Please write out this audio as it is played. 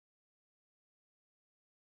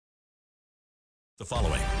The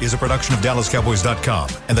following is a production of DallasCowboys.com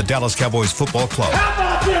and the Dallas Cowboys Football Club. How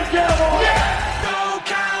about them Cowboys? Yeah! Go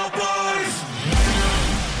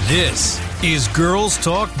Cowboys! This is Girls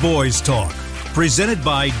Talk, Boys Talk, presented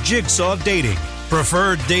by Jigsaw Dating,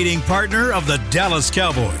 preferred dating partner of the Dallas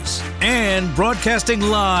Cowboys, and broadcasting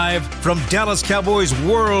live from Dallas Cowboys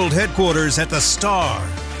World Headquarters at the Star.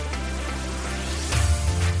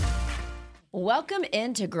 Welcome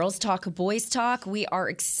into Girls Talk, Boys Talk. We are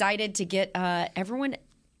excited to get everyone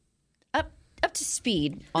up to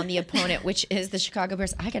speed on the opponent, which is the Chicago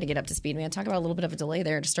Bears. I got to get up to speed, man. Talk about a little bit of a delay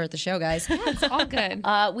there to start the show, guys. It's all good.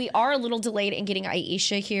 We are a little delayed in getting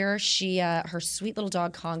Aisha here. She, her sweet little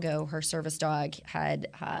dog Congo, her service dog, had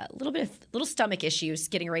a little stomach issues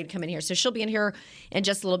getting ready to come in here. So she'll be in here in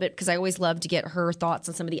just a little bit because I always love to get her thoughts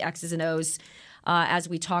on some of the X's and O's. As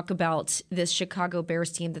we talk about this Chicago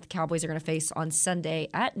Bears team that the Cowboys are going to face on Sunday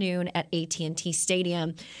at noon at AT&T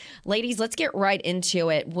Stadium. Ladies, let's get right into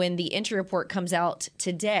it. When the injury report comes out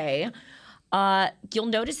today, you'll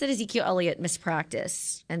notice that Ezekiel Elliott missed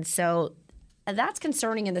practice. And so that's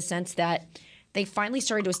concerning in the sense that they finally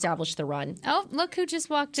started to establish the run. Oh, look who just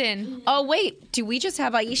walked in. Oh, wait. Do we just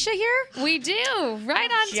have Aisha here? We do. Right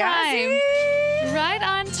on Jazzy. time. Right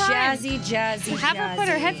on time. Jazzy. Have her put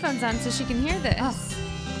her headphones on so she can hear this. Oh.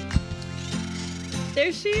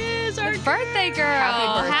 There she is, our birthday girl.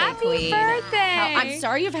 Happy birthday, Queen. Birthday. I'm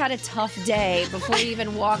sorry you've had a tough day before you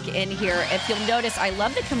even walk in here. If you'll notice, I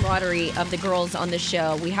love the camaraderie of the girls on the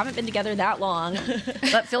show. We haven't been together that long,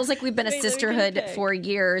 but feels like we've been a sisterhood for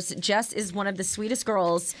years. Jess is one of the sweetest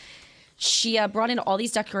girls. She brought in all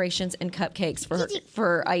these decorations and cupcakes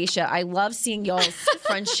for Aisha. I love seeing y'all's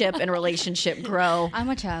friendship and relationship grow. I'm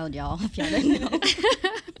a child, y'all, if y'all didn't know.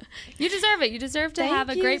 You deserve it. You deserve to have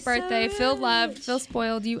a great birthday. Feel loved, feel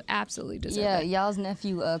spoiled. You absolutely deserve it. Yeah, y'all's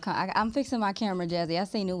nephew, I'm fixing my camera, Jazzy. I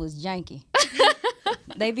seen it was janky.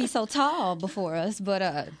 They be so tall before us,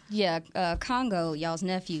 but Congo, y'all's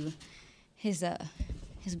nephew, his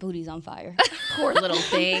booty's on fire. Poor little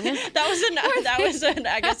thing. That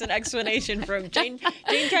was an explanation from Jane.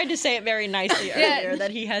 Jane tried to say it very nicely earlier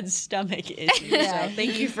that he had stomach issues. Yeah. So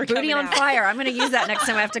thank you for Booty coming on out. fire. I'm going to use that next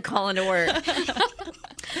time I have to call into work.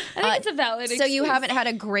 I think it's a valid So excuse. you haven't had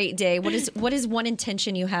a great day. What is one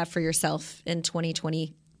intention you have for yourself in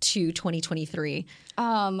 2022, 2023?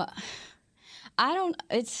 I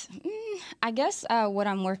guess what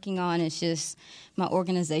I'm working on is just my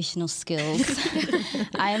organizational skills.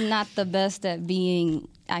 I am not the best at being,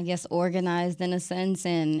 I guess, organized in a sense.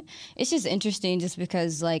 And it's just interesting just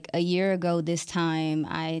because, like, a year ago this time,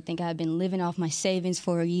 I think I've been living off my savings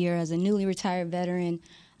for a year as a newly retired veteran.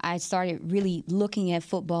 I started really looking at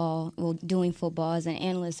football, doing football as an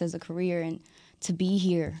analyst as a career, and to be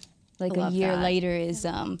here like a year later is,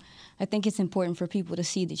 I think it's important for people to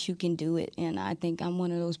see that you can do it. And I think I'm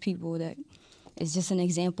one of those people that is just an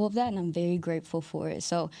example of that, and I'm very grateful for it.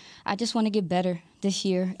 So I just want to get better this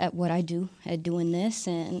year at what I do, at doing this,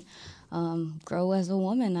 and grow as a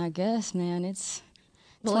woman, I guess, man. It's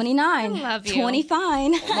 29, I love you.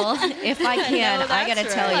 25. Well, if I can, I got to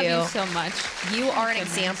tell I you, love you so much. you are an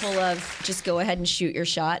example of just go ahead and shoot your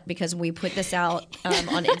shot, because we put this out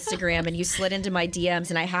on Instagram and you slid into my DMs,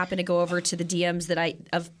 and I happened to go over to the DMs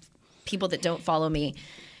of people that don't follow me.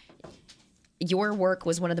 Your work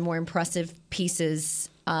was one of the more impressive pieces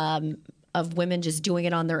of women just doing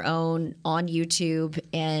it on their own on YouTube.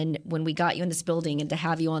 And when we got you in this building and to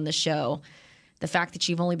have you on the show, the fact that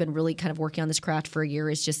you've only been really kind of working on this craft for a year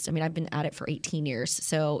is just, I mean, I've been at it for 18 years.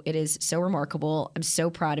 So it is so remarkable. I'm so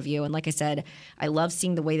proud of you. And like I said, I love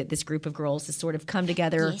seeing the way that this group of girls has sort of come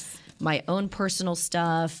together. Yes. My own personal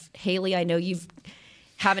stuff. Haley, I know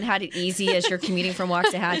haven't had it easy as you're commuting from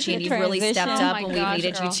Waxahachie, and you've really stepped Transition. up Oh my when we gosh,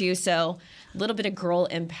 needed girl. you to. So a little bit of girl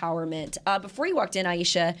empowerment. Before you walked in,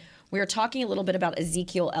 Aisha, we were talking a little bit about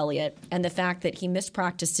Ezekiel Elliott and the fact that he missed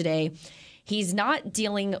practice today. He's not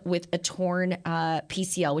dealing with a torn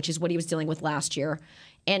PCL, which is what he was dealing with last year.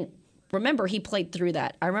 And remember, he played through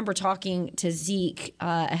that. I remember talking to Zeke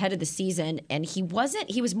ahead of the season, and he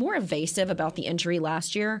was more evasive about the injury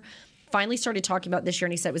last year. Finally started talking about this year,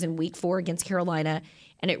 and he said it was in week 4 against Carolina,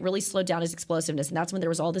 and it really slowed down his explosiveness. And that's when there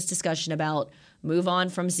was all this discussion about move on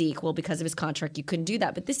from Zeke. Well, because of his contract, you couldn't do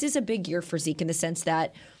that. But this is a big year for Zeke in the sense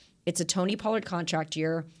that it's a Tony Pollard contract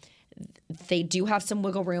year. They do have some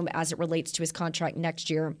wiggle room as it relates to his contract next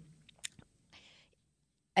year.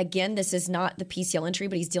 Again, this is not the PCL injury,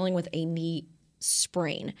 but he's dealing with a knee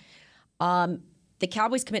sprain. The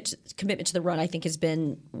Cowboys' commitment to the run, I think, has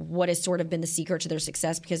been what has sort of been the secret to their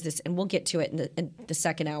success, because this, and we'll get to it in the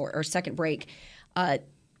second hour or second break,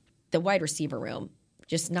 the wide receiver room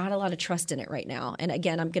Just not a lot of trust in it right now. And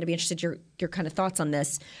again, I'm going to be interested in your kind of thoughts on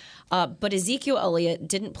this. But Ezekiel Elliott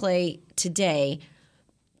didn't play today.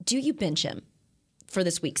 Do you bench him for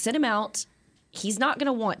this week? Sit him out. He's not going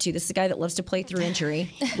to want to. This is a guy that loves to play through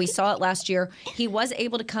injury. We saw it last year. He was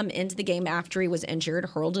able to come into the game after he was injured,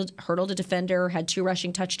 hurdled a defender, had 2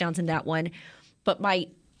 rushing touchdowns in that one. But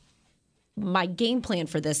my game plan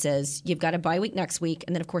for this is you've got a bye week next week,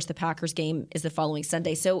 and then, of course, the Packers game is the following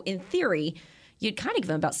Sunday. So, in theory, you'd kind of give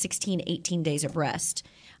him about 16, 18 days of rest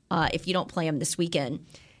if you don't play him this weekend.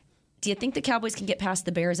 Do you think the Cowboys can get past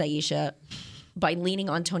the Bears, Aisha, by leaning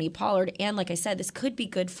on Tony Pollard? And like I said, this could be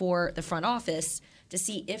good for the front office to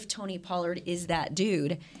see if Tony Pollard is that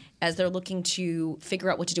dude as they're looking to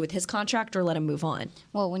figure out what to do with his contract or let him move on.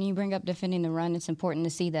 Well, when you bring up defending the run, it's important to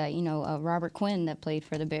see that, Robert Quinn that played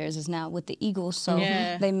for the Bears is now with the Eagles. So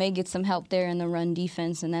they may get some help there in the run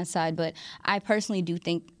defense and that side. But I personally do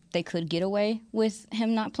think they could get away with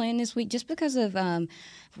him not playing this week just because of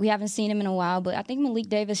we haven't seen him in a while. But I think Malik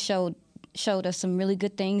Davis showed us some really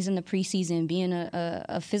good things in the preseason, being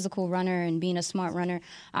a physical runner and being a smart runner.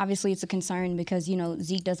 Obviously, it's a concern because,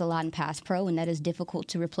 Zeke does a lot in pass pro, and that is difficult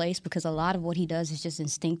to replace because a lot of what he does is just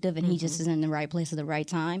instinctive, and he just is in the right place at the right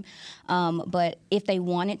time. But if they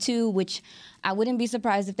wanted to, which I wouldn't be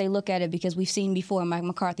surprised if they look at it because we've seen before Mike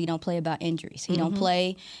McCarthy don't play about injuries. He don't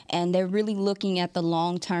play, and they're really looking at the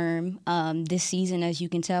long term this season. As you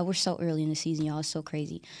can tell, we're so early in the season, y'all. It's so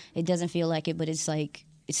crazy. It doesn't feel like it, but it's like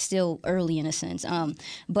it's still early in a sense.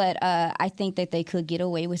 But I think that they could get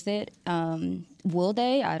away with it. Will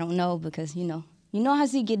they? I don't know because, you know how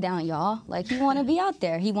Zeke get down, y'all. Like, he want to be out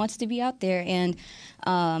there. He wants to be out there. And,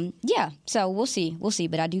 so we'll see. We'll see.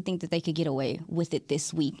 But I do think that they could get away with it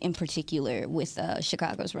this week, in particular with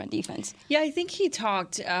Chicago's run defense. Yeah, I think he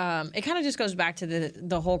talked, it kind of just goes back to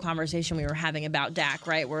the whole conversation we were having about Dak,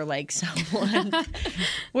 right? Where,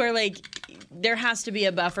 there has to be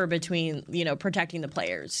a buffer between, protecting the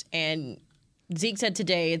players. And Zeke said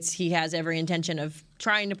today he has every intention of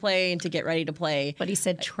trying to play and to get ready to play. But he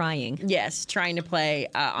said trying. Yes, trying to play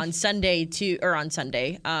on Sunday.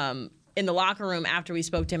 In the locker room after we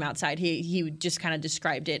spoke to him outside, he just kind of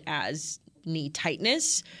described it as knee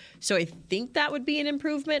tightness. So I think that would be an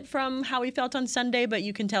improvement from how he felt on Sunday, but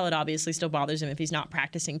you can tell it obviously still bothers him if he's not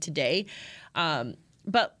practicing today.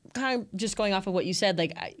 But kind of just going off of what you said,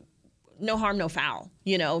 no harm, no foul.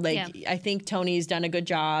 I think Tony's done a good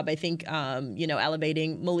job. I think,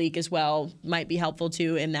 elevating Malik as well might be helpful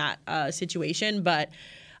too in that situation. But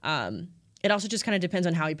it also just kind of depends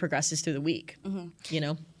on how he progresses through the week,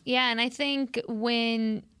 Yeah, and I think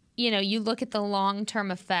when you look at the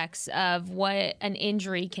long-term effects of what an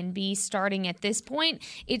injury can be starting at this point,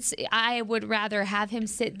 I would rather have him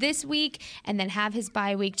sit this week and then have his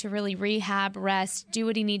bye week to really rehab, rest, do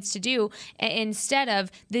what he needs to do, instead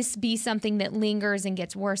of this be something that lingers and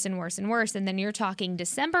gets worse and worse and worse. And then you're talking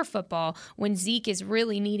December football when Zeke is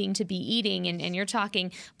really needing to be eating, and you're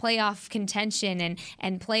talking playoff contention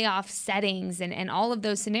and playoff settings and all of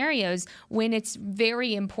those scenarios when it's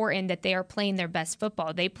very important that they are playing their best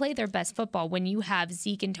football. They play their best football when you have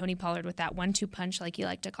Zeke and Tony Pollard with that 1-2 punch, like you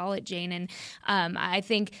like to call it, Jane. And I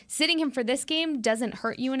think sitting him for this game doesn't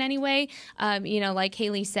hurt you in any way. Like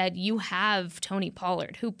Haley said, you have Tony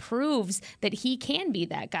Pollard who proves that he can be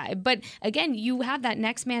that guy. But again, you have that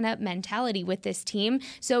next man up mentality with this team.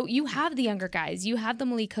 So you have the younger guys, you have the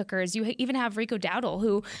Malik Hookers, you even have Rico Dowdle,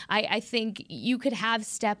 who I think you could have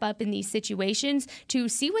step up in these situations to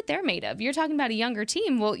see what they're made of. You're talking about a younger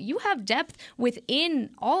team. Well, you have depth within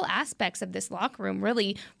all aspects of this locker room,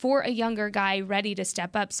 really, for a younger guy ready to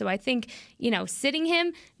step up. So I think, sitting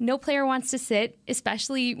him, no player wants to sit,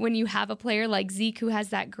 especially when you have a player like Zeke who has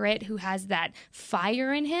that grit, who has that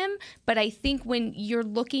fire in him. But I think when you're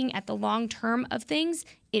looking at the long term of things,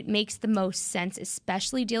 it makes the most sense,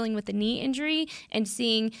 especially dealing with the knee injury and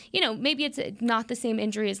seeing, maybe it's not the same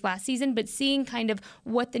injury as last season, but seeing kind of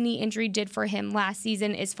what the knee injury did for him last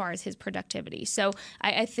season as far as his productivity. So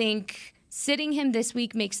I think sitting him this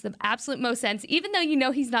week makes the absolute most sense. Even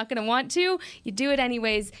though he's not going to want to, you do it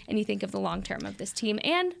anyways, and you think of the long term of this team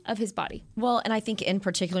and of his body. Well, and I think in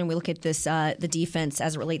particular, when we look at this, the defense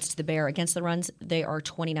as it relates to the Bear against the runs, they are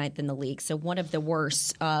 29th in the league. So one of the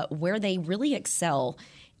worst. Where they really excel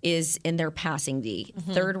is in their passing D,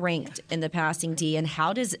 third ranked in the passing D. And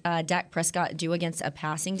how does Dak Prescott do against a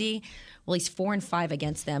passing D? Well, he's 4-5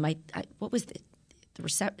 against them. What was the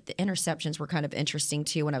interceptions were kind of interesting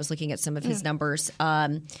too when I was looking at some of his numbers. Let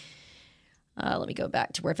me go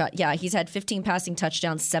back to where I found. Yeah, he's had 15 passing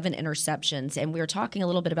touchdowns, 7 interceptions. And we were talking a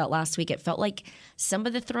little bit about last week. It felt like some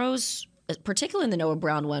of the throws, particularly in the Noah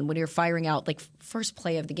Brown one, when you're firing out like first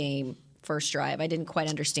play of the game, first drive. I didn't quite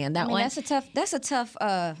understand that I mean, one. that's a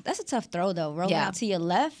tough throw though. Rolling Yeah. out to your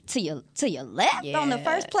left, to your left on the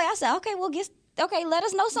first play. I said, okay, let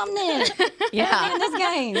us know something then. Yeah. In this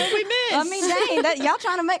game, what we missed. I mean, dang, y'all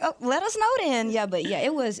trying to make? Let us know then. Yeah, but yeah,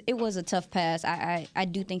 it was a tough pass. I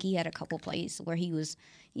do think he had a couple plays where he was,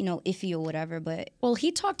 iffy or whatever. But Well,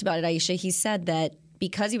 he talked about it, Aisha. He said that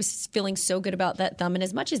because he was feeling so good about that thumb, and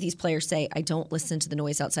as much as these players say, I don't listen to the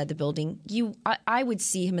noise outside the building, I would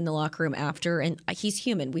see him in the locker room after, and he's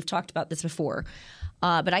human. We've talked about this before.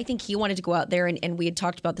 But I think he wanted to go out there, and we had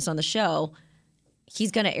talked about this on the show.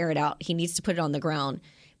 He's going to air it out. He needs to put it on the ground.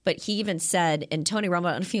 But he even said, and Tony Romo,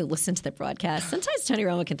 I don't know if you listen to the broadcast, sometimes Tony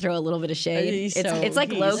Romo can throw a little bit of shade. It's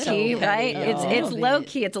like low key, right? It's low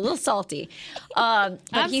key. It's a little salty. I'm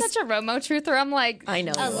such a Romo truther. I'm like, I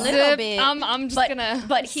know. a little bit. I'm just gonna.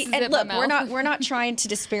 But he zip and look, my mouth. we're not trying to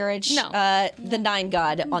disparage the Nine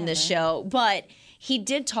God on this show, but he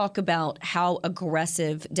did talk about how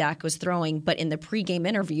aggressive Dak was throwing, but in the pregame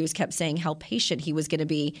interviews kept saying how patient he was going to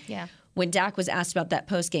be. Yeah. When Dak was asked about that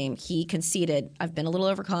postgame, he conceded, I've been a little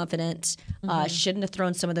overconfident, shouldn't have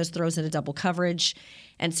thrown some of those throws into double coverage.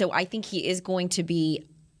 And so I think he is going to be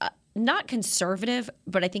not conservative,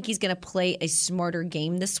 but I think he's going to play a smarter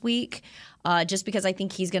game this week just because I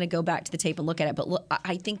think he's going to go back to the tape and look at it. But look,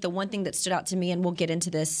 I think the one thing that stood out to me, and we'll get into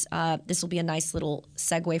this, this will be a nice little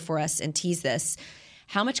segue for us and tease this.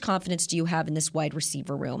 How much confidence do you have in this wide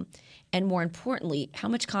receiver room? And more importantly, how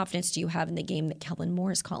much confidence do you have in the game that Kellen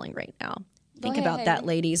Moore is calling right now? Think about that,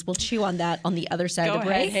 ladies. We'll chew on that on the other side of the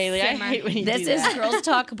break. Haley. I hate when you This do that. is Girls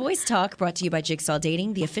Talk, Boys Talk, brought to you by Jigsaw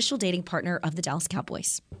Dating, the official dating partner of the Dallas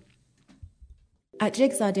Cowboys. At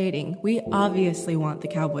Jigsaw Dating, we obviously want the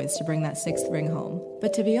Cowboys to bring that 6th ring home.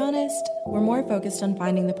 But to be honest, we're more focused on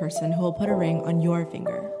finding the person who will put a ring on your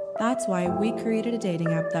finger. That's why we created a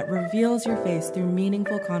dating app that reveals your face through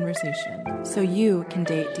meaningful conversation, so you can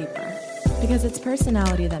date deeper. Because it's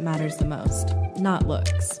personality that matters the most, not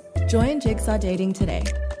looks. Join Jigsaw Dating today,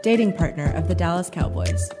 dating partner of the Dallas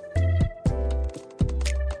Cowboys.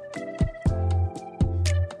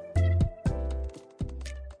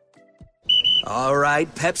 All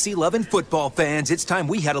right, Pepsi-loving football fans, it's time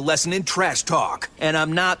we had a lesson in trash talk. And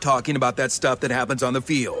I'm not talking about that stuff that happens on the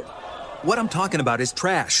field. What I'm talking about is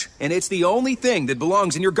trash, and it's the only thing that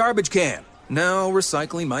belongs in your garbage can. No,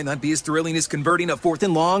 recycling might not be as thrilling as converting a 4th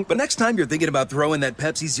and long, but next time you're thinking about throwing that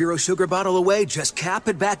Pepsi Zero Sugar bottle away, just cap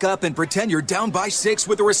it back up and pretend you're down by 6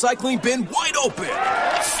 with the recycling bin wide open.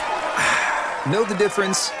 Know the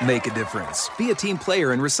difference? Make a difference. Be a team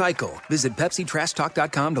player and recycle. Visit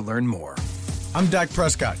PepsiTrashTalk.com to learn more. I'm Dak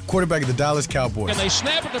Prescott, quarterback of the Dallas Cowboys. And they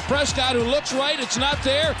snap it to Prescott, who looks right. It's not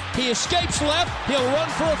there. He escapes left. He'll run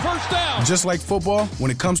for a first down. Just like football, when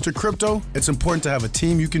it comes to crypto, it's important to have a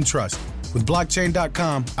team you can trust. With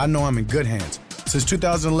Blockchain.com, I know I'm in good hands. Since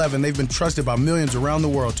 2011, they've been trusted by millions around the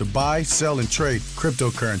world to buy, sell, and trade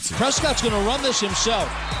cryptocurrency. Prescott's going to run this himself.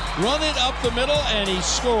 Run it up the middle, and he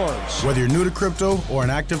scores. Whether you're new to crypto or an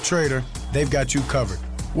active trader, they've got you covered.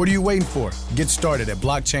 What are you waiting for? Get started at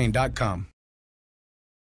Blockchain.com.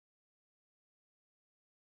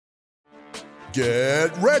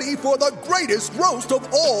 Get ready for the greatest roast of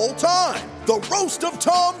all time, the Roast of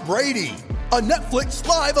Tom Brady, a Netflix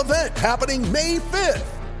live event happening May 5th.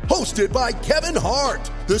 Hosted by Kevin Hart,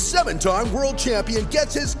 the 7-time world champion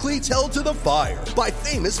gets his cleats held to the fire by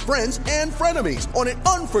famous friends and frenemies on an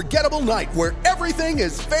unforgettable night where everything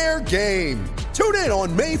is fair game. Tune in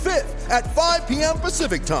on May 5th at 5 p.m.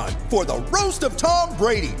 Pacific time for the Roast of Tom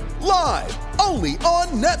Brady, live only on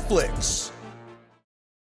Netflix.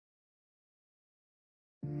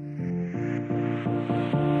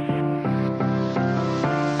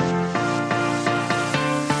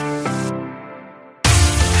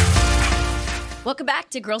 Welcome back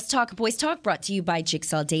to Girls Talk, Boys Talk, brought to you by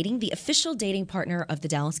Jigsaw Dating, the official dating partner of the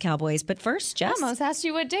Dallas Cowboys. But first, Jess. I almost asked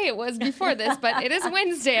you what day it was before this, but it is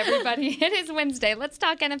Wednesday, everybody. It is Wednesday. Let's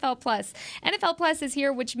talk NFL Plus. NFL Plus is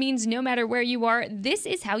here, which means no matter where you are, this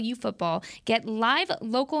is how you football. Get live,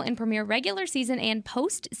 local, and premier regular season and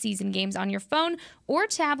postseason games on your phone or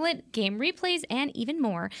tablet, game replays, and even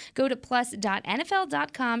more. Go to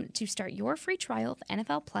plus.nfl.com to start your free trial of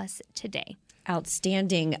NFL Plus today.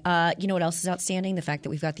 Outstanding. You know what else is outstanding? The fact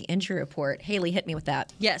that we've got the injury report. Haley, hit me with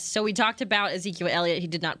that. Yes, so we talked about Ezekiel Elliott. He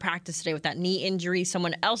did not practice today with that knee injury.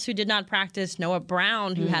 Someone else who did not practice, Noah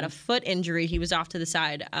Brown, who had a foot injury. He was off to the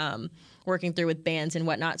side working through with bands and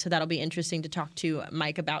whatnot, so that'll be interesting to talk to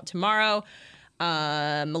Mike about tomorrow.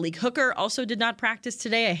 Malik Hooker also did not practice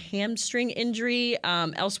today, a hamstring injury.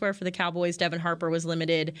 Elsewhere for the Cowboys, Devin Harper was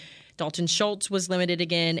limited. Dalton Schultz was limited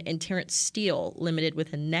again, and Terrence Steele limited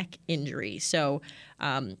with a neck injury. So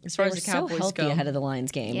as far as the Cowboys so healthy go, ahead of the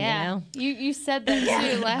Lions game. Yeah, You know? you said that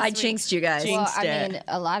too last I week. jinxed you guys. Well, Jinxed I it. mean,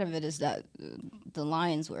 a lot of it is that the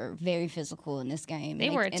Lions were very physical in this game. They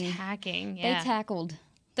were and attacking. They Yeah. tackled.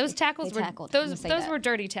 Those tackles They were tackled. I'm gonna those say those that. were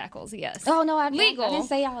dirty tackles. Yes. Oh no, I legal. didn't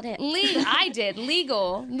say all that. I did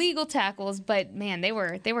legal tackles, but man, they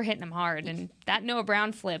were hitting them hard, and that Noah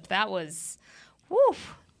Brown flip, that was,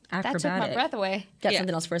 woof, that took my Acrobatic. breath away. Got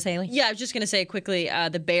something else for us, Haley? Yeah, I was just going to say quickly,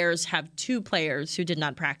 the Bears have 2 players who did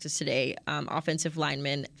not practice today, offensive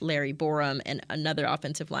lineman Larry Borum and another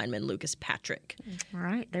offensive lineman, Lucas Patrick. All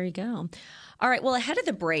right, there you go. All right, well, ahead of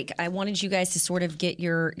the break, I wanted you guys to sort of get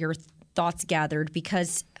your thoughts gathered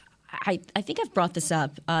because I think I've brought this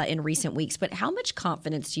up in recent weeks, but how much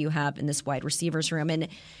confidence do you have in this wide receivers room? And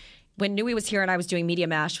when Nui was here and I was doing Media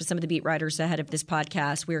Mash with some of the beat writers ahead of this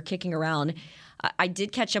podcast, we were kicking around. I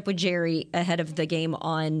did catch up with Jerry ahead of the game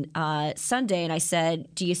on Sunday, and I said,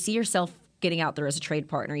 do you see yourself getting out there as a trade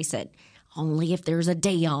partner? He said, only if there's a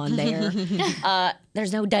Dion there.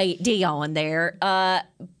 There's no Dion there.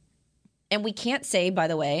 And we can't say, by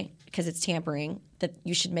the way, because it's tampering, that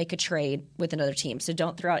you should make a trade with another team. So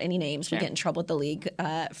don't throw out any names. Sure. We get in trouble with the league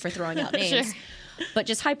for throwing out names. Sure. But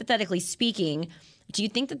just hypothetically speaking, do you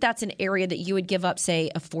think that that's an area that you would give up, say,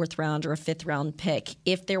 a 4th round or a 5th round pick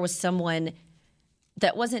if there was someone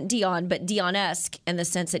that wasn't Dion, but Dion-esque in the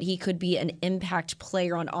sense that he could be an impact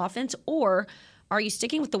player on offense? Or are you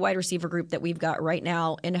sticking with the wide receiver group that we've got right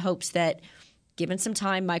now in hopes that given some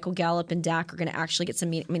time, Michael Gallup and Dak are going to actually get some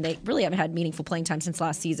I mean, they really haven't had meaningful playing time since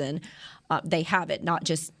last season. They haven't, not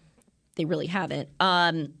just they really haven't.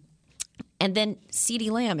 And then CeeDee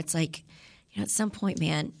Lamb, it's like, at some point,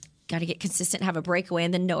 man, got to get consistent, have a breakaway.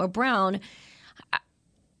 And then Noah Brown,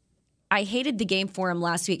 I hated the game for him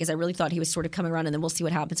last week because I really thought he was sort of coming around, and then we'll see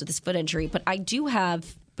what happens with his foot injury. But I do have,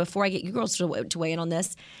 before I get you girls to weigh in on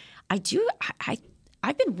this, I've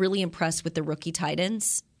been really impressed with the rookie tight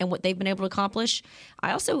ends and what they've been able to accomplish.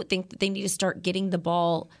 I also think that they need to start getting the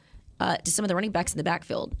ball to some of the running backs in the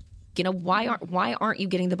backfield. You know, why aren't you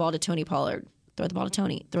getting the ball to Tony Pollard? Throw the ball to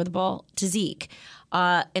Tony. Throw the ball to Zeke.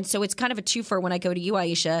 And so it's kind of a twofer when I go to you,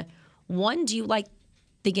 Aisha. One, do you like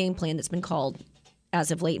the game plan that's been called as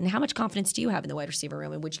of late? And how much confidence do you have in the wide receiver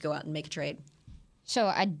room? And would you go out and make a trade? So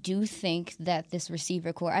I do think that this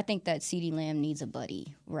receiver core, I think that CeeDee Lamb needs a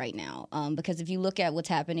buddy right now. Because if you look at what's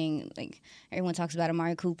happening, like everyone talks about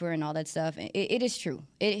Amari Cooper and all that stuff, it is true.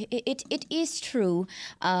 It is true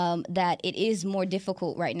that it is more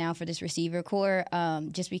difficult right now for this receiver core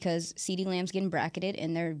just because CeeDee Lamb's getting bracketed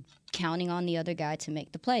and they're counting on the other guy to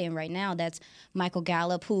make the play. And right now that's Michael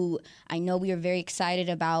Gallup, who I know we are very excited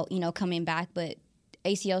about, coming back, but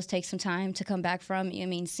ACLs take some time to come back from. I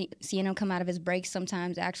mean, seeing him come out of his breaks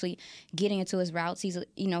sometimes, actually getting into his routes,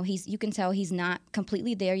 you can tell he's not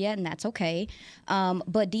completely there yet, and that's okay.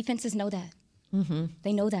 But defenses know that. Mm-hmm.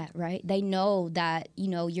 They know that, right? They know that,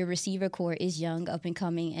 your receiver core is young, up and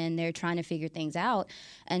coming, and they're trying to figure things out.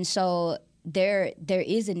 And so there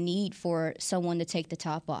is a need for someone to take the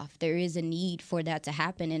top off. There is a need for that to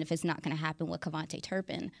happen. And if it's not going to happen with KaVontae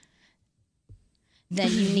Turpin, then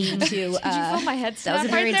you need to. Did you feel my head snap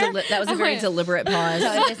That was a very deliberate pause.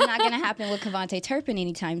 So if it's not going to happen with KaVontae Turpin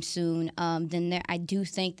anytime soon, then I do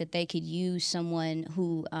think that they could use someone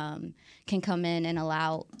who can come in and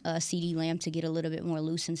allow CeeDee Lamb to get a little bit more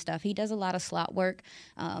loose and stuff. He does a lot of slot work.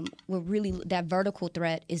 That vertical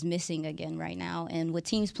threat is missing again right now. And with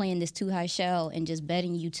teams playing this too high shell and just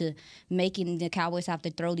betting you to making the Cowboys have to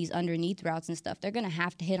throw these underneath routes and stuff, they're going to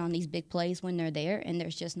have to hit on these big plays when they're there, and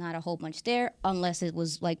there's just not a whole bunch there unless it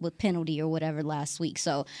was like with penalty or whatever last week.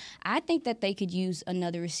 So I think that they could use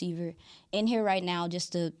another receiver in here right now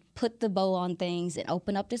just to put the bow on things and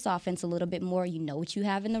open up this offense a little bit more. You know what you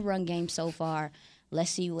have in the run game so far. Let's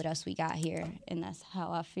see what else we got here. And that's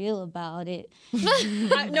how I feel about it.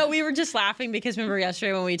 No, we were just laughing because remember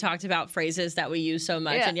yesterday when we talked about phrases that we use so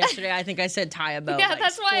much. Yeah. And yesterday I think I said tie a bow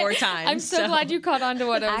that's why 4 times. I'm so glad you caught on to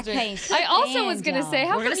what I was doing. I also was going to say,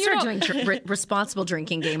 how we're going to start doing responsible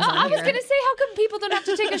drinking games on I was here. going to say, how come people don't have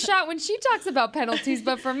to take a shot when she talks about penalties,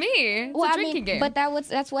 but for me, it's a drinking game. But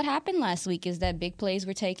that's what happened last week is that big plays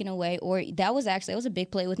were taken away, or that was a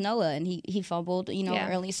big play with Noah, and he fumbled,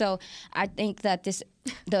 early. So I think that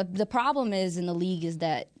the problem is in the league is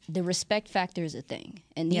that the respect factor is a thing,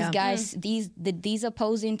 and these guys, these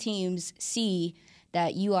opposing teams see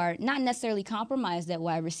that you are not necessarily compromised at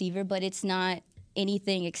wide receiver, but it's not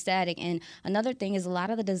anything ecstatic. And another thing is a lot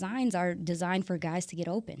of the designs are designed for guys to get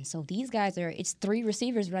open. So these guys it's 3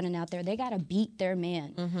 receivers running out there. They got to beat their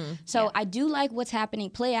man. So I do like what's happening.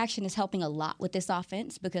 Play action is helping a lot with this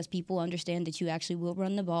offense because people understand that you actually will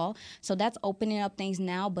run the ball. So that's opening up things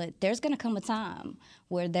now, but there's going to come a time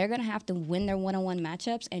where they're going to have to win their one-on-one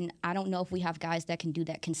matchups, and I don't know if we have guys that can do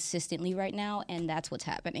that consistently right now, and that's what's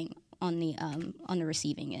happening on the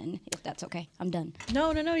receiving end, if that's okay. I'm done.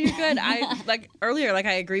 No, you're good.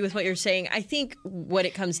 I agree with what you're saying. I think what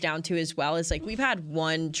it comes down to as well is like we've had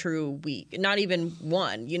one true week, not even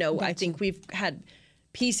one. I think we've had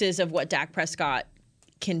pieces of what Dak Prescott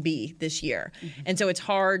can be this year. And so it's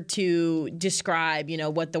hard to describe,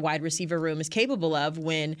 what the wide receiver room is capable of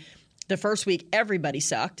when the first week everybody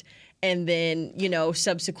sucked. And then,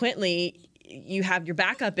 subsequently you have your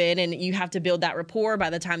backup in and you have to build that rapport. By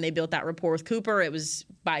the time they built that rapport with Cooper, it was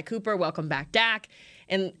bye Cooper, welcome back Dak.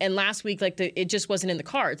 And last week, it just wasn't in the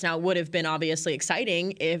cards. Now, it would have been obviously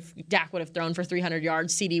exciting if Dak would have thrown for 300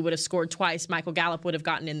 yards, CD would have scored twice, Michael Gallup would have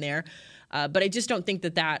gotten in there. But I just don't think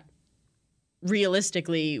that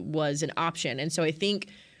realistically was an option. And so I think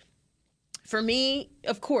for me,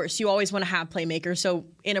 of course, you always want to have playmakers. So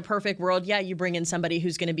in a perfect world, you bring in somebody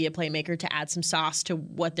who's going to be a playmaker to add some sauce to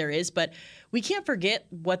what there is. But we can't forget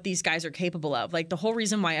what these guys are capable of. Like the whole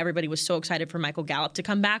reason why everybody was so excited for Michael Gallup to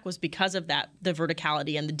come back was because of the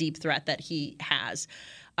verticality and the deep threat that he has.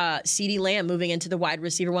 CeeDee Lamb moving into the wide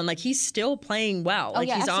receiver one, he's still playing well.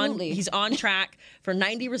 Absolutely. He's on track for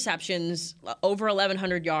 90 receptions, over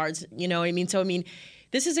 1,100 yards. You know what I mean? So,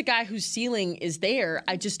 this is a guy whose ceiling is there.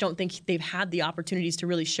 I just don't think they've had the opportunities to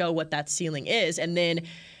really show what that ceiling is. And then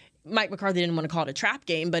Mike McCarthy didn't want to call it a trap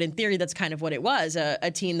game, but in theory, that's kind of what it was.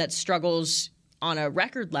 A team that struggles on a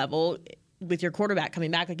record level with your quarterback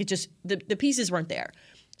coming back. The pieces weren't there.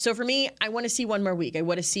 So for me, I want to see one more week. I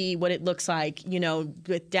want to see what it looks like,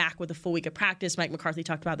 with Dak with a full week of practice. Mike McCarthy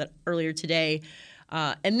talked about that earlier today.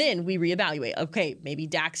 And then we reevaluate. Okay, maybe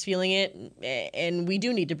Dak's feeling it, and we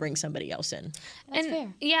do need to bring somebody else in. That's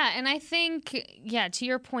fair. Yeah, and I think, to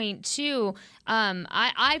your point too,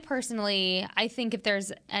 I personally, I think if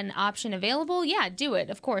there's an option available, do it.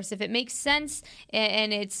 Of course, if it makes sense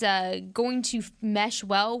and it's going to mesh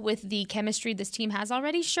well with the chemistry this team has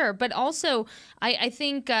already, sure. But also, I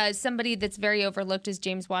think somebody that's very overlooked is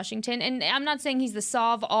James Washington. And I'm not saying he's the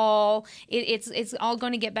solve all. It's all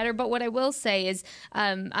going to get better. But what I will say is,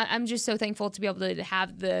 I'm just so thankful to be able to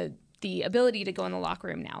have the ability to go in the locker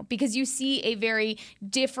room now, because you see a very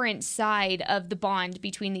different side of the bond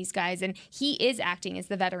between these guys, and he is acting as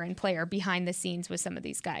the veteran player behind the scenes with some of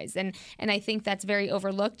these guys, and I think that's very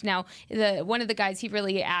overlooked. Now, one of the guys he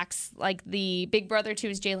really acts like the big brother to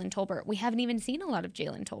is Jalen Tolbert. We haven't even seen a lot of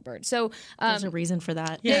Jalen Tolbert, so there's a reason for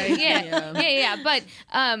that. Yeah. But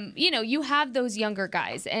you have those younger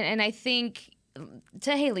guys, and I think,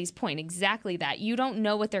 to Haley's point, exactly that. You don't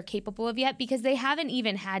know what they're capable of yet because they haven't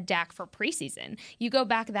even had Dak for preseason. You go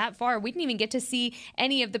back that far, we didn't even get to see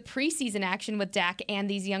any of the preseason action with Dak and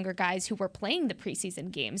these younger guys who were playing the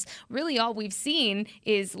preseason games. Really, all we've seen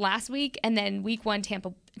is last week and then week 1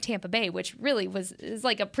 Tampa Bay, which really is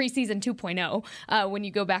like a preseason 2.0 when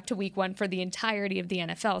you go back to week 1 for the entirety of the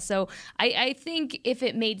NFL. So I think if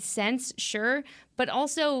it made sense, sure, but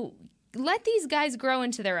also let these guys grow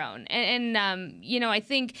into their own. And I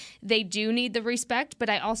think they do need the respect, but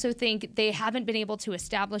I also think they haven't been able to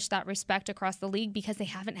establish that respect across the league because they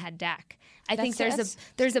haven't had Dak. I think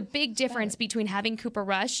there's a big difference between having Cooper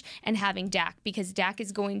Rush and having Dak, because Dak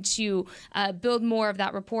is going to build more of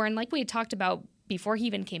that rapport. And like we had talked about before he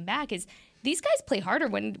even came back, is these guys play harder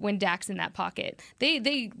when Dak's in that pocket.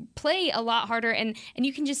 They play a lot harder, and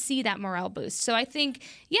you can just see that morale boost. So I think,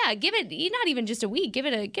 give it not even just a week, give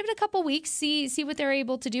it a couple weeks, see what they're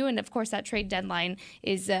able to do, and of course that trade deadline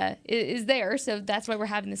is there. So that's why we're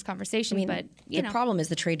having this conversation. But the problem is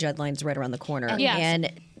the trade deadline's right around the corner.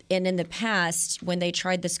 And in the past, when they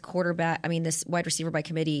tried this this wide receiver by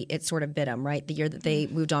committee, it sort of bit them, right? The year that they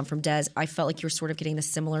moved on from Dez, I felt like you were sort of getting the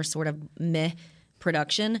similar sort of meh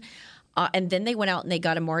production. And then they went out and they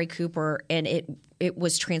got Amari Cooper, and it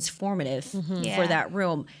was transformative for that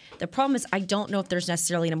room. The problem is I don't know if there's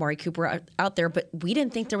necessarily an Amari Cooper out there, but we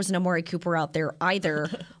didn't think there was an Amari Cooper out there either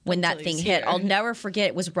when that thing hit. I'll never forget,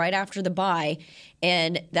 it was right after the bye,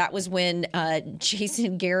 and that was when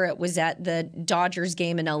Jason Garrett was at the Dodgers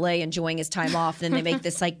game in L.A. enjoying his time off. And then they make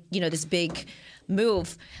this this big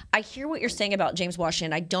move. I hear what you're saying about James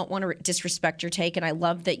Washington. I don't want to disrespect your take, and I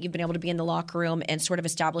love that you've been able to be in the locker room and sort of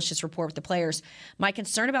establish this rapport with the players. My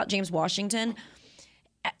concern about James Washington,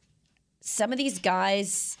 some of these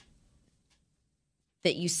guys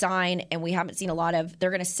that you sign and we haven't seen a lot of,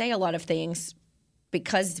 they're going to say a lot of things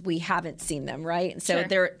because we haven't seen them, right? And so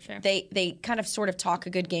they kind of sort of talk a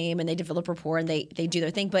good game and they develop rapport and they do their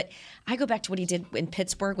thing. But I go back to what he did in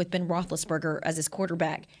Pittsburgh with Ben Roethlisberger as his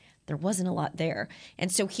quarterback. There wasn't a lot there.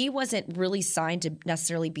 And so he wasn't really signed to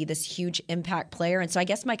necessarily be this huge impact player. And so I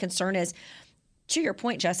guess my concern is, to your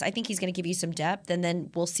point, Jess, I think he's going to give you some depth, and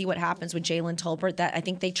then we'll see what happens with Jalen Tolbert. That I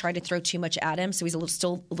think they tried to throw too much at him, so he's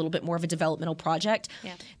still a little bit more of a developmental project.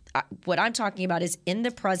 Yeah. What I'm talking about is in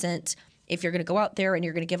the present, if you're going to go out there and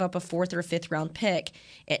you're going to give up a 4th or a 5th round pick,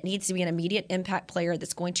 it needs to be an immediate impact player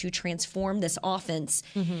that's going to transform this offense.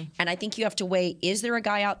 Mm-hmm. And I think you have to weigh, is there a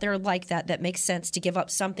guy out there like that makes sense to give up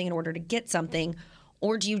something in order to get something,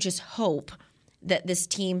 or do you just hope that this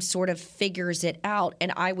team sort of figures it out?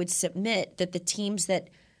 And I would submit that the teams that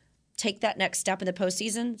take that next step in the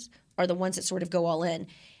postseasons are the ones that sort of go all in.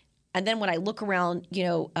 And then when I look around,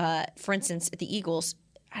 for instance, at the Eagles,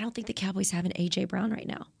 I don't think the Cowboys have an A.J. Brown right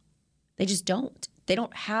now. They just don't. They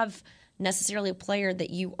don't have necessarily a player that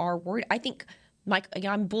you are worried. I think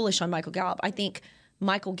I'm bullish on Michael Gallup. I think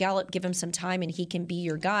Michael Gallup, give him some time and he can be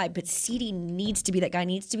your guy. But CD needs to be that guy,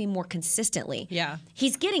 needs to be more consistently. Yeah.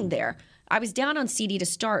 He's getting there. I was down on CD to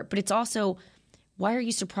start, but it's also, why are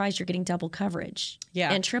you surprised you're getting double coverage?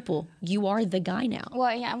 Yeah. And triple. You are the guy now.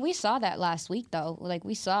 Well, yeah, and we saw that last week, though. Like,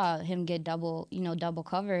 we saw him get double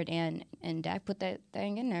covered, and Dak put that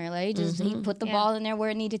thing in there. Like, he put the ball in there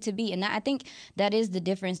where it needed to be. And I think that is the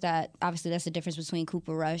difference obviously that's the difference between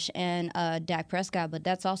Cooper Rush and Dak Prescott. But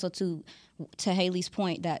that's also to Haley's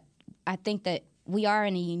point that I think that we are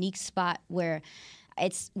in a unique spot where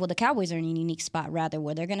the Cowboys are in a unique spot, rather,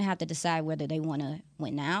 where they're going to have to decide whether they want to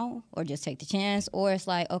win now or just take the chance, or it's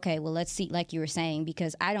like, okay, well, let's see, like you were saying,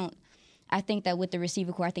 because I think that with the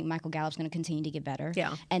receiver core, I think Michael Gallup's going to continue to get better.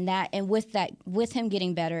 Yeah. And with him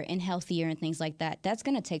getting better and healthier and things like that, that's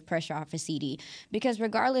going to take pressure off of CD, because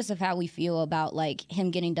regardless of how we feel about like him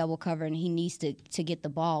getting double covered and he needs to get the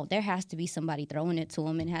ball, there has to be somebody throwing it to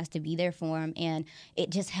him and has to be there for him, and it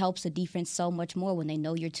just helps the defense so much more when they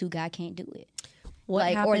know your two guy can't do it.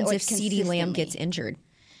 What happens if CeeDee Lamb gets injured?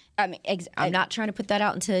 I mean, I'm not trying to put that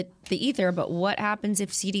out into the ether, but what happens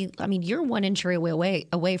if you're one injury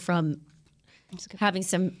away from having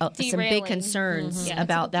some big concerns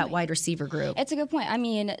about that wide receiver group. It's a good point. I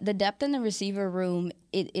mean, the depth in the receiver room,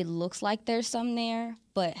 it looks like there's some there,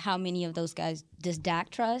 but how many of those guys does Dak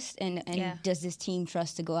trust, and does this team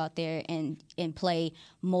trust to go out there and play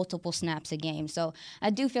multiple snaps a game? So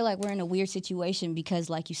I do feel like we're in a weird situation because,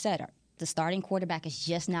 like you said, the starting quarterback is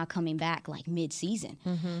just now coming back like mid-season.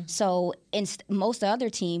 Mm-hmm. So most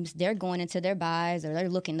other teams, they're going into their buys or they're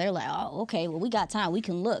like, oh, okay, well, we got time. We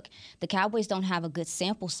can look. The Cowboys don't have a good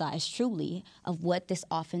sample size, truly, of what this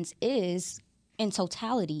offense is in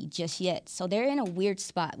totality just yet. So they're in a weird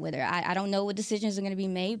spot where I don't know what decisions are going to be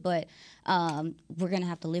made, but we're going to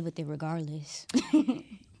have to live with it regardless.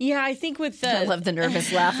 Yeah, I think with I love the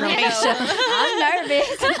nervous laugh from Aisha. I'm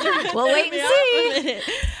nervous. We'll wait and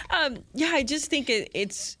see. I just think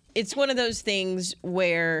it's one of those things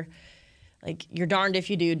where, like, you're darned if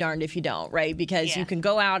you do, darned if you don't, right? Because you can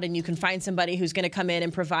go out and you can find somebody who's going to come in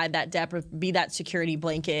and provide that depth, or be that security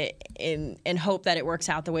blanket, and hope that it works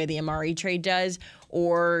out the way the Amari trade does,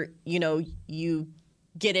 or you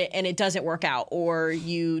get it and it doesn't work out, or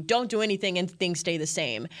you don't do anything and things stay the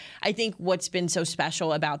same. I think what's been so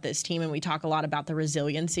special about this team, and we talk a lot about the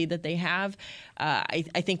resiliency that they have, I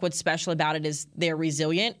think what's special about it is they're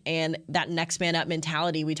resilient, and that next man up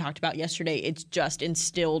mentality we talked about yesterday, it's just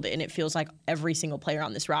instilled, and it feels like every single player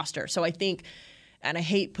on this roster. So I think, and I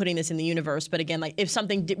hate putting this in the universe, but again, like if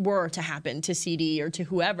something were to happen to CD or to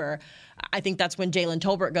whoever, I think that's when Jalen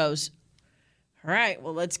Tolbert goes, all right,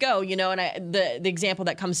 well, let's go. And the example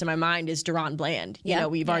that comes to my mind is Deron Bland.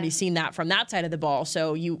 We've already seen that from that side of the ball.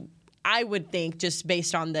 So I would think, just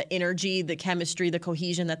based on the energy, the chemistry, the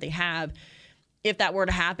cohesion that they have, if that were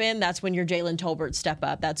to happen, that's when your Jalen Tolbert step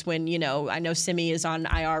up. That's when, I know Simi is on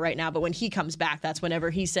IR right now, but when he comes back, that's whenever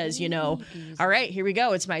he says, all right, here we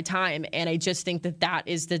go. It's my time. And I just think that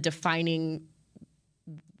is the defining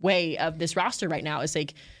way of this roster right now. Is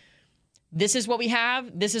like, this is what we have.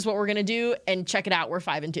 This is what we're going to do, and check it out. We're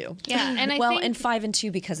 5-2. Yeah, and and 5-2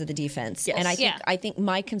 because of the defense. Yes. And I think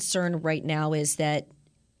my concern right now is that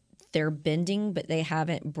they're bending, but they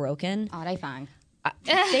haven't broken. Oh, they fine.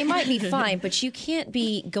 They might be fine, but you can't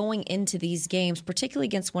be going into these games, particularly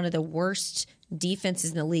against one of the worst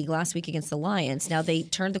defenses in the league last week against the Lions. Now, they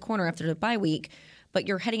turned the corner after the bye week, but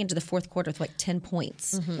you're heading into the fourth quarter with like 10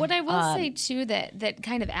 points. What I will say, too, that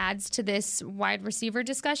kind of adds to this wide receiver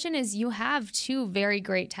discussion is you have two very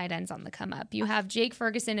great tight ends on the come up. You have Jake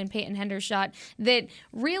Ferguson and Peyton Hendershot that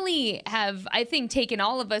really have, I think, taken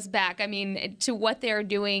all of us back, I mean, to what they're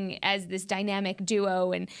doing as this dynamic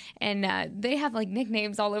duo. And they have like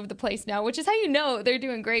nicknames all over the place now, which is how you know they're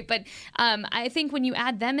doing great. But I think when you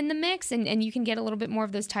add them in the mix and you can get a little bit more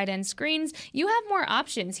of those tight end screens, you have more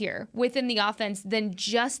options here within the offense than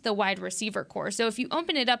just the wide receiver core. So if you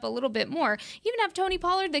open it up a little bit more, you even have Tony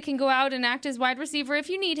Pollard that can go out and act as wide receiver if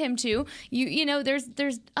you need him to. You know,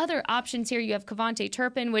 there's other options here. You have Kevontae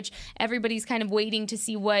Turpin, which everybody's kind of waiting to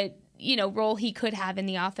see what role he could have in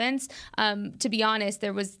the offense. To be honest,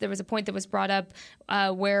 there was a point that was brought up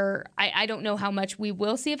where I don't know how much we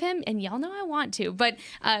will see of him, and y'all know I want to, but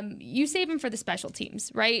you save him for the special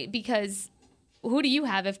teams, right? Because who do you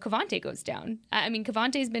have if Kevontae goes down? I mean,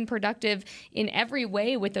 Kevontae's been productive in every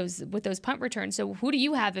way with those punt returns. So who do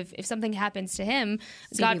you have if something happens to him?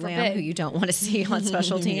 God forbid, Lamb, who you don't want to see on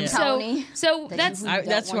special teams. So that's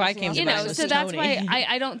who I came to mind. So that's why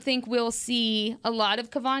I don't think we'll see a lot of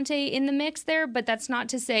Kevontae in the mix there. But that's not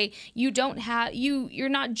to say you don't have you're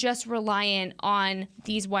not just reliant on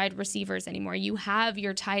these wide receivers anymore. You have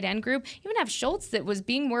your tight end group. You even have Schultz that was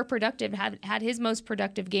being more productive, had his most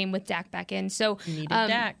productive game with Dak back in. So needed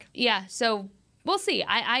Dak. Yeah, so we'll see.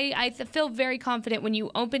 I feel very confident when you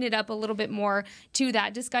open it up a little bit more to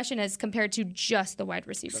that discussion as compared to just the wide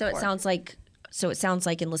receiver core. It sounds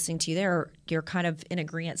like in listening to you there, you're kind of in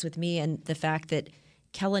agreement with me and the fact that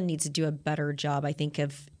Kellen needs to do a better job, I think,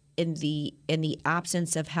 of in the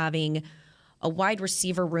absence of having a wide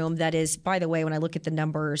receiver room that is, by the way, when I look at the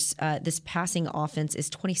numbers, this passing offense is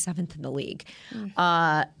 27th in the league.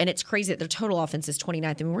 And it's crazy that their total offense is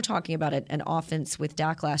 29th. I mean, we're talking about an offense with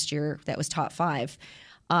Dak last year that was top 5.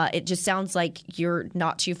 It just sounds like you're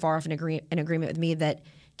not too far off in agreement with me that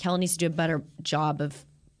Kellen needs to do a better job of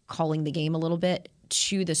calling the game a little bit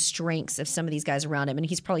to the strengths of some of these guys around him. And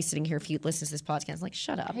he's probably sitting here, if he listens to this podcast, like,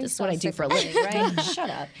 shut up. This is what I do for a living, right? Shut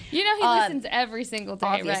up. You know, he listens every single day,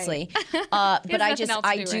 obviously. Right? But I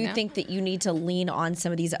do think that you need to lean on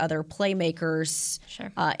some of these other playmakers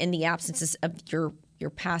in the absences of your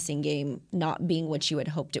passing game not being what you had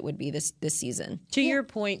hoped it would be this season. To your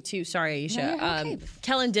point, too, sorry, Aisha, okay.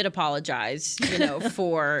 Kellen did apologize,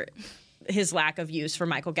 for his lack of use for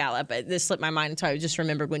Michael Gallup. This slipped my mind until I just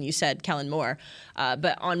remembered when you said Kellen Moore.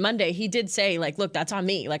 But on Monday, he did say, look, that's on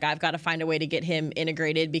me. I've got to find a way to get him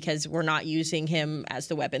integrated because we're not using him as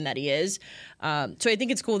the weapon that he is. So I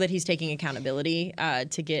think it's cool that he's taking accountability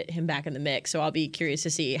to get him back in the mix. So I'll be curious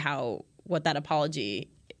to see what that apology,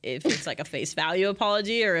 if it's a face value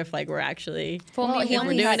apology or if we're actually we're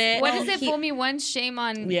doing it. What is it? Fool me once, shame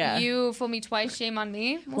on you. Fool me twice, shame on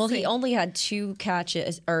me. We'll see. He only had 2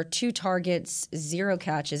 targets, 0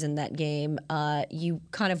 catches in that game. You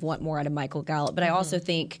kind of want more out of Michael Gallup, but I also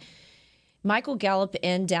think Michael Gallup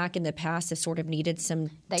and Dak in the past have sort of needed some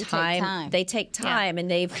time. They take time, and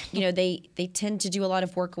they've they tend to do a lot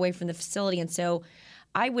of work away from the facility, and so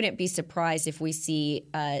I wouldn't be surprised if we see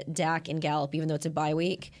Dak and Gallup, even though it's a bye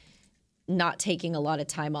week, not taking a lot of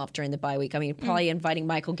time off during the bye week. I mean, probably inviting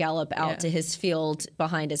Michael Gallup out to his field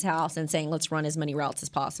behind his house and saying, let's run as many routes as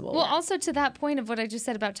possible. Well, also to that point of what I just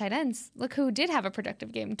said about tight ends, look who did have a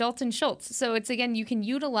productive game, Dalton Schultz. So it's, again, you can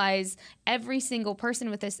utilize every single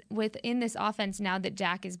person within this offense now that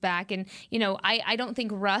Dak is back. And, I don't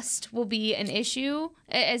think rust will be an issue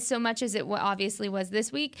as so much as it obviously was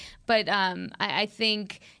this week. But I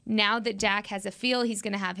think now that Dak has a feel, he's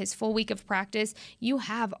going to have his full week of practice. You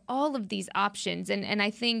have all of these options. And I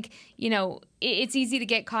think, it's easy to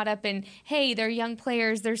get caught up in, hey, they're young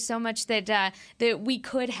players. There's so much that we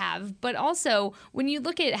could have. But also, when you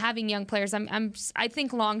look at having young players, I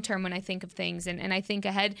think long term when I think of things and I think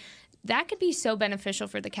ahead, that could be so beneficial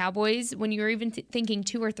for the Cowboys when you're even thinking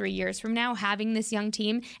 2 or 3 years from now, having this young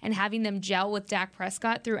team and having them gel with Dak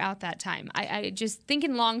Prescott throughout that time. I just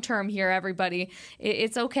thinking long term here, everybody.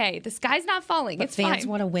 It's okay. The sky's not falling. But it's fans fine.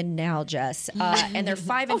 want to win now, Jess. And they're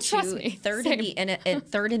 5-2, third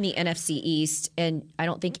in the NFC East. And I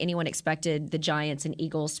don't think anyone expected the Giants and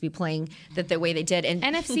Eagles to be playing the way they did. And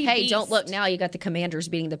NFC hey, Beast. Don't look now. You got the Commanders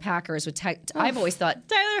beating the Packers with. I've always thought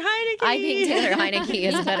Tyler Heineke. I think Taylor Heineke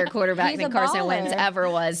is a better quarterback than Carson Wentz ever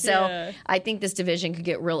was. So I think this division could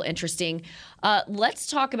get real interesting. Let's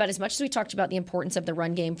talk about, as much as we talked about the importance of the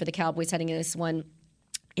run game for the Cowboys heading into this one,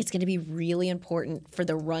 it's going to be really important for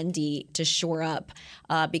the run D to shore up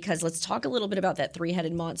because let's talk a little bit about that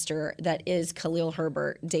three-headed monster that is Khalil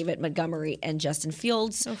Herbert, David Montgomery, and Justin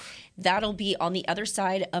Fields. That'll be on the other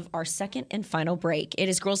side of our second and final break. It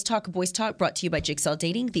is Girls Talk, Boys Talk, brought to you by Jigsaw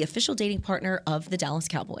Dating, the official dating partner of the Dallas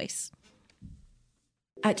Cowboys.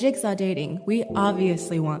 At Jigsaw Dating, we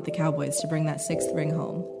obviously want the Cowboys to bring that sixth ring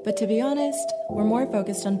home. But to be honest, we're more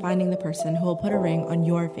focused on finding the person who will put a ring on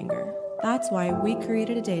your finger. That's why we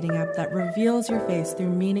created a dating app that reveals your face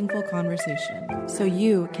through meaningful conversation, so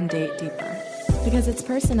you can date deeper. Because it's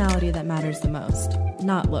personality that matters the most,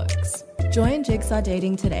 not looks. Join Jigsaw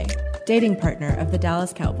Dating today, dating partner of the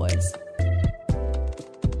Dallas Cowboys.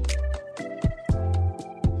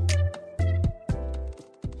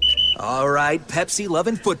 All right,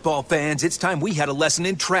 Pepsi-loving football fans, it's time we had a lesson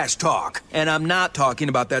in trash talk. And I'm not talking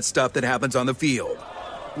about that stuff that happens on the field.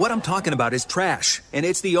 What I'm talking about is trash, and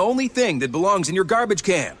it's the only thing that belongs in your garbage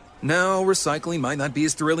can. Now, recycling might not be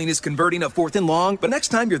as thrilling as converting a 4th and long, but next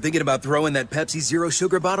time you're thinking about throwing that Pepsi Zero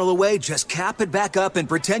Sugar bottle away, just cap it back up and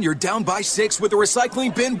pretend you're down by 6 with the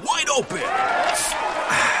recycling bin wide open.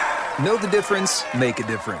 Know the difference? Make a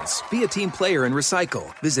difference. Be a team player and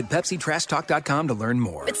recycle. Visit PepsiTrashTalk.com to learn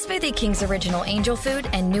more. With Smoothie King's original Angel Food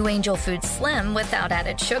and new Angel Food Slim without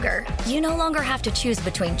added sugar, you no longer have to choose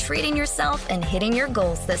between treating yourself and hitting your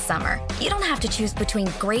goals this summer. You don't have to choose between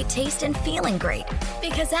great taste and feeling great.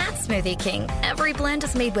 Because at Smoothie King, every blend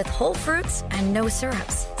is made with whole fruits and no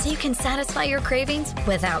syrups, so you can satisfy your cravings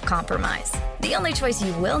without compromise. The only choice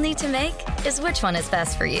you will need to make is which one is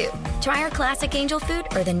best for you. Try our classic Angel Food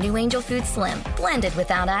or the new Angel Food Slim, blended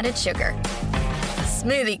without added sugar.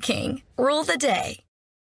 Smoothie King, rule the day.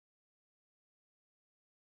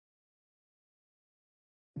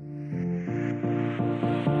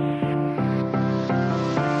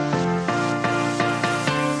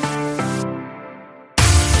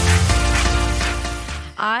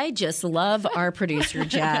 I just love our producer,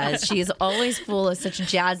 Jazz. She is always full of such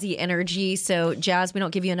jazzy energy. So, Jazz, we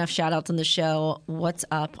don't give you enough shout-outs on the show. What's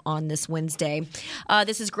up on this Wednesday?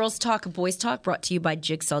 This is Girls Talk, Boys Talk, brought to you by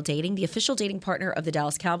Jigsaw Dating, the official dating partner of the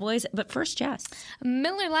Dallas Cowboys. But first, Jazz.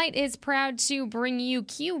 Miller Lite is proud to bring you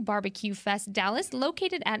Q Barbecue Fest Dallas,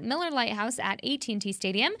 located at Miller Lite House at AT&T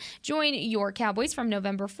Stadium. Join your Cowboys from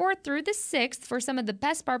November 4th through the 6th for some of the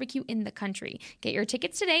best barbecue in the country. Get your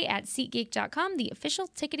tickets today at SeatGeek.com, the official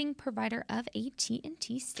ticketing provider of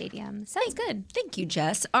AT&T Stadium. Sounds good. Thank you,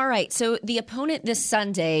 Jess. All right, so the opponent this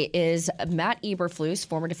Sunday is Matt Eberflus,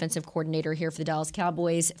 former defensive coordinator here for the Dallas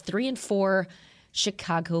Cowboys, 3-4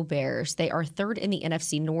 Chicago Bears. They are third in the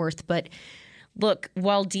NFC North, but look,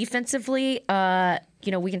 while defensively,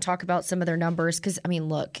 we can talk about some of their numbers because,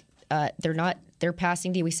 their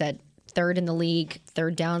passing D, we said third in the league,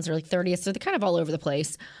 third downs are like 30th, so they're kind of all over the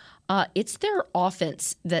place. It's their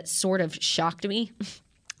offense that sort of shocked me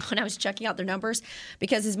when I was checking out their numbers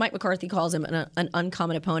because, as Mike McCarthy calls him, an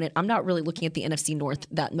uncommon opponent. I'm not really looking at the NFC North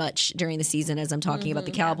that much during the season as I'm talking about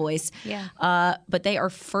the Cowboys. Yeah. But they are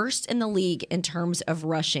first in the league in terms of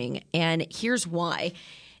rushing, and here's why.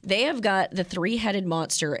 They have got the three-headed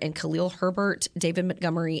monster in Khalil Herbert, David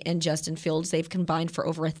Montgomery, and Justin Fields. They've combined for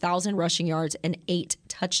over 1,000 rushing yards and 8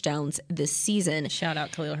 touchdowns this season. Shout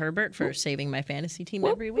out Khalil Herbert for saving my fantasy team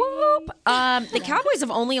every week. The Cowboys have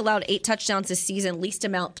only allowed 8 touchdowns this season, least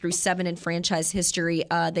amount through 7 in franchise history.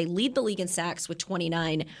 They lead the league in sacks with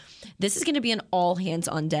 29. This is going to be an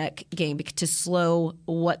all-hands-on-deck game to slow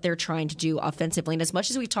what they're trying to do offensively. And as much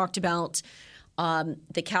as we've talked about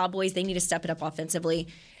the Cowboys, they need to step it up offensively.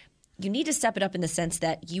 You need to step it up in the sense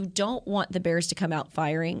that you don't want the Bears to come out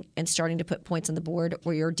firing and starting to put points on the board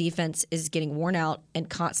where your defense is getting worn out and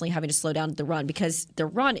constantly having to slow down the run, because the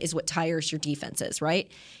run is what tires your defenses,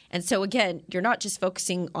 right? And so, again, you're not just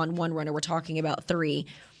focusing on one runner. We're talking about 3.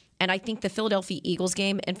 And I think the Philadelphia Eagles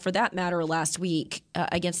game, and for that matter last week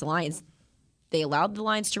against the Lions, they allowed the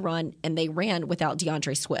Lions to run, and they ran without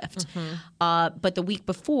DeAndre Swift. But the week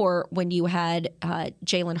before, when you had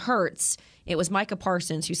Jalen Hurts, it was Micah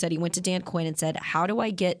Parsons who said he went to Dan Quinn and said, how do I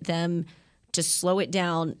get them to slow it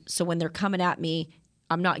down so when they're coming at me,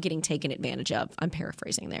 I'm not getting taken advantage of? I'm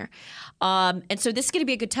paraphrasing there. And so this is going to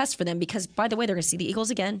be a good test for them because, by the way, they're going to see the Eagles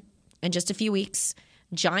again in just a few weeks.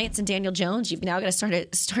 Giants and Daniel Jones, you've now got to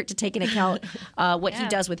start to take into account what he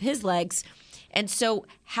does with his legs. And so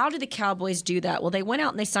how do the Cowboys do that? Well, they went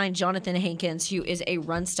out and they signed Jonathan Hankins, who is a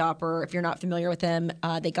run stopper. If you're not familiar with him,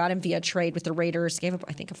 they got him via trade with the Raiders, gave him,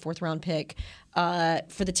 I think, a 4th-round pick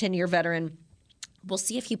for the 10-year veteran. We'll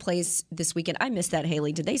see if he plays this weekend. I missed that,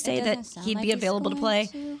 Haley. Did they say that he'd be available to play?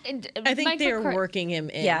 I think they're working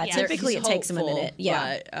him in. Yeah, typically it takes him a minute.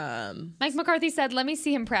 Yeah. But, Mike McCarthy said, let me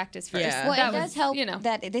see him practice first. Yeah. Well, it does help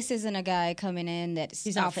that this isn't a guy coming in that's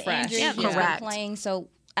He's not off of fresh. injury. Yeah, He's not correct. playing. So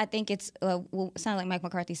I think it's it sounded like Mike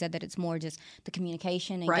McCarthy said that it's more just the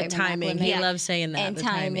communication and Right. getting him timing. acclimated. He loves saying that. And the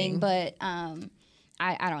timing. But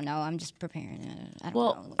I don't know. I'm just preparing. I don't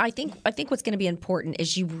know. I think what's going to be important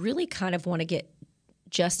is you really kind of want to get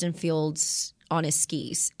Justin Fields on his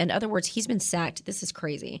skis. In other words, he's been sacked. This is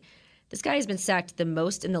crazy. This guy has been sacked the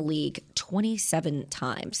most in the league 27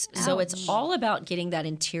 times. Ouch. So it's all about getting that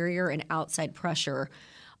interior and outside pressure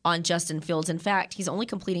on Justin Fields. In fact, he's only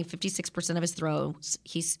completing 56% of his throws.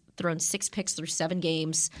 He's thrown 6 picks through 7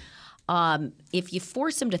 games. If you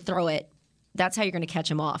force him to throw it, that's how you're going to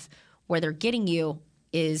catch him off. Where they're getting you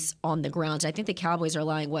is on the ground. I think the Cowboys are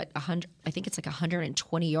allowing 100. I think it's like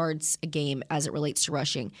 120 yards a game as it relates to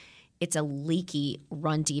rushing. It's a leaky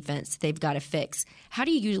run defense they've got to fix. How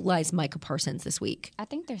do you utilize Micah Parsons this week? I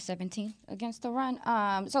think they're 17th against the run.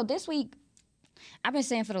 So this week, I've been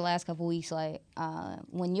saying for the last couple weeks, like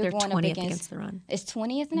when you're They're going 20th up against the run. It's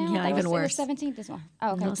 20th now. Yeah, even worse. 17th this one.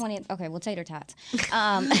 Oh, okay, 20th. Okay, well, tater tots.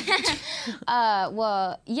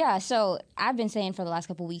 Well, yeah. So I've been saying for the last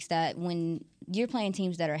couple weeks that when you're playing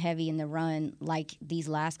teams that are heavy in the run, like these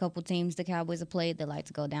last couple teams the Cowboys have played, that like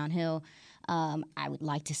to go downhill. I would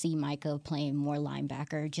like to see Micah playing more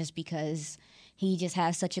linebacker just because he just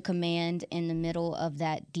has such a command in the middle of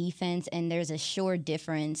that defense, and there's a sure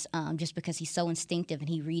difference just because he's so instinctive and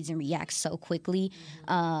he reads and reacts so quickly.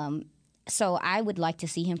 So I would like to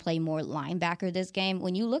see him play more linebacker this game.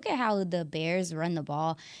 When you look at how the Bears run the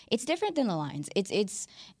ball, it's different than the Lions.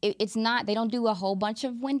 It's not. They don't do a whole bunch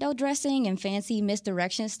of window dressing and fancy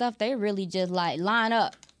misdirection stuff. They really just like line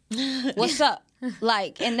up. What's up?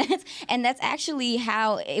 And that's actually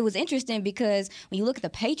how it was interesting, because when you look at the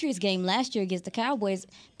Patriots game last year against the Cowboys,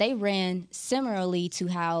 they ran similarly to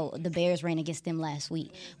how the Bears ran against them last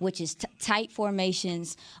week, which is tight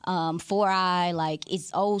formations, 4-eye, like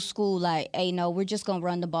it's old school, like, hey, no, we're just going to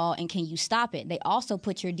run the ball, and can you stop it? They also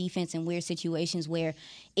put your defense in weird situations where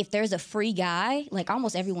if there's a free guy, like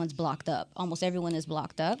almost everyone's blocked up. Almost everyone is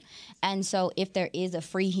blocked up. And so if there is a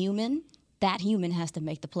free human, that human has to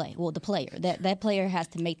make the play. Well, the player. That player has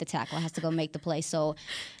to make the tackle, has to go make the play. So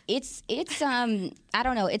it's I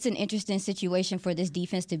don't know, it's an interesting situation for this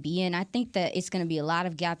defense to be in. I think that it's going to be a lot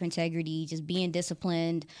of gap integrity, just being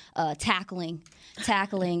disciplined, tackling.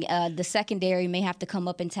 The secondary may have to come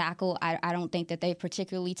up and tackle. I don't think that they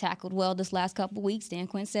particularly tackled well this last couple of weeks. Dan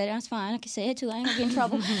Quinn said, that's fine, I can say it too, I ain't going to get in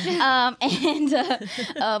trouble.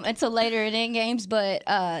 Until later in end games.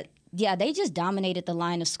 But yeah, they just dominated the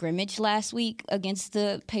line of scrimmage last week against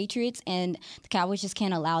the Patriots, and the Cowboys just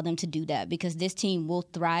can't allow them to do that because this team will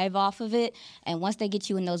thrive off of it. And once they get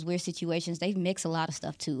you in those weird situations, they mix a lot of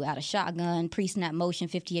stuff too, out of shotgun, pre-snap motion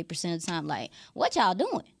 58% of the time. Like, what y'all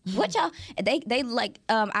doing? What y'all? They like.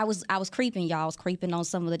 I was creeping, y'all. I was creeping on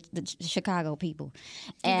some of the Chicago people,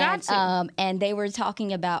 and they were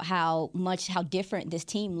talking about how different this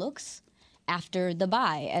team looks after the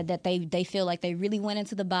bye, that they feel like they really went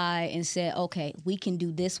into the bye and said, okay, we can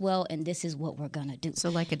do this well, and this is what we're going to do. So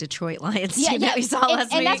like a Detroit Lions team that we saw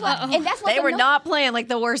last week. That's what they were not playing like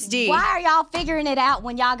the worst D. Why are y'all figuring it out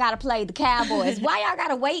when y'all got to play the Cowboys? Why y'all got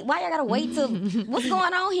to wait? Why y'all got to wait till what's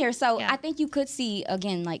going on here? So I think you could see,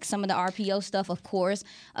 again, like some of the RPO stuff, of course.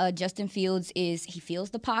 Justin Fields he feels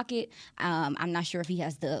the pocket. I'm not sure if he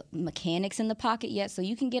has the mechanics in the pocket yet, so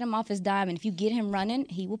you can get him off his dime, and if you get him running,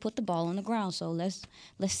 he will put the ball on the ground. So let's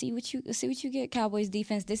see what you get, Cowboys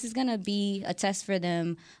defense. This is gonna be a test for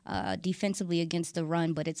them defensively against the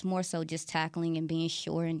run, but it's more so just tackling and being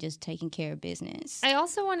sure and just taking care of business. I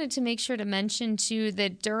also wanted to make sure to mention too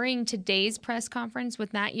that during today's press conference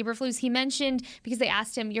with Matt Eberflus, he mentioned, because they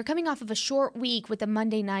asked him, "You're coming off of a short week with a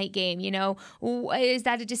Monday night game. You know, is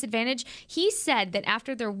that a disadvantage?" He said that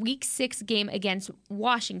after their Week 6 game against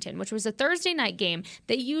Washington, which was a Thursday night game,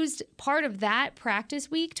 they used part of that practice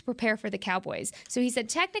week to prepare for the Cowboys. So he said,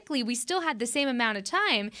 technically, we still had the same amount of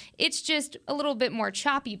time. It's just a little bit more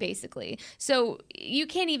choppy, basically. So you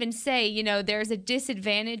can't even say, you know, there's a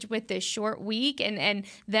disadvantage with this short week and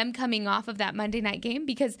them coming off of that Monday night game,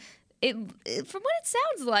 because from what it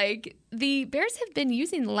sounds like, the Bears have been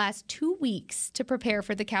using the last 2 weeks to prepare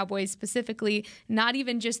for the Cowboys specifically, not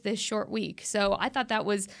even just this short week. So I thought that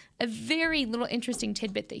was a very little interesting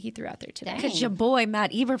tidbit that he threw out there today. Because your boy,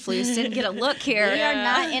 Matt Eberflus, didn't get a look here.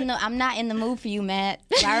 I'm not in the mood for you, Matt.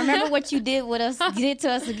 I remember what you did with us, did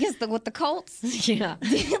to us with the Colts. Yeah.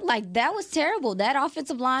 Like, that was terrible. That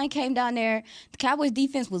offensive line came down there. The Cowboys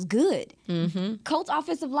defense was good. Mm-hmm. Colts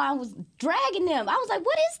offensive line was dragging them. I was like,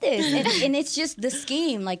 what is this? And it's just the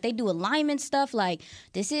scheme. Like, they do alignment stuff. Like,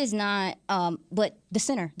 this is not, but the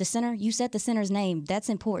center, you said the center's name. That's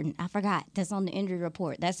important. I forgot. That's on the injury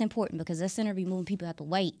report. That's important because that center be moving people out the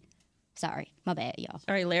way. Sorry, my bad, y'all.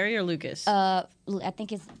 Sorry, Larry or Lucas? I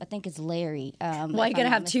think it's Larry. Why you gotta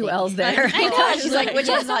have two L's there? I know. She's like, which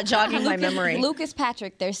one's not jogging my memory? Lucas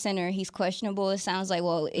Patrick, their center, he's questionable. It sounds like,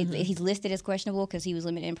 he's listed as questionable because he was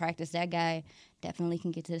limited in practice. That guy definitely can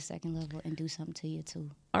get to the second level and do something to you too.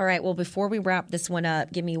 All right. Well, before we wrap this one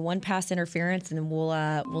up, give me one pass interference, and then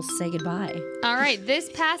we'll say goodbye. All right. This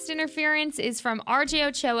pass interference is from RJ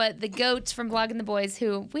Ochoa, the GOAT from Blogging the Boys,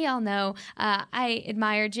 who we all know. I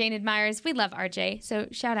admire. Jane admires. We love RJ. So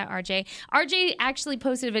shout out RJ. RJ actually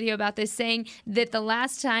posted a video about this, saying that the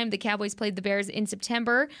last time the Cowboys played the Bears in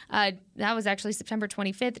September, that was actually September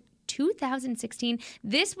 25th. 2016.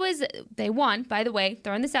 They won, by the way,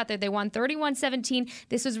 throwing this out there, they won 31-17.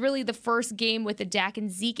 This was really the first game with the Dak and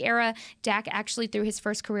Zeke era. Dak actually threw his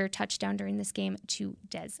first career touchdown during this game to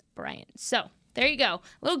Dez Bryant. So there you go. A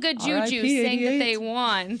little good juju saying that they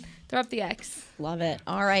won. Throw up the X. Love it.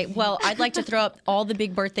 All right. Well, I'd like to throw up all the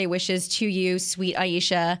big birthday wishes to you, sweet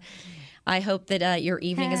Aisha. I hope that your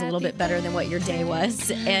evening is a little bit better than what your day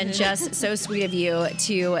was. And just so sweet of you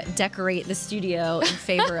to decorate the studio in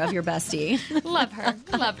favor of your bestie. Love her.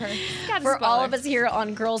 Love her. For all of us here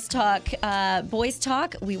on Girls Talk, Boys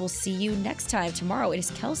Talk, we will see you next time. Tomorrow it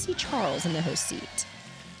is Kelsey Charles in the host seat.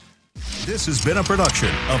 This has been a production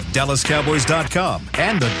of DallasCowboys.com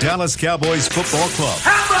and the Dallas Cowboys Football Club.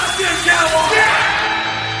 How about this, Cowboys?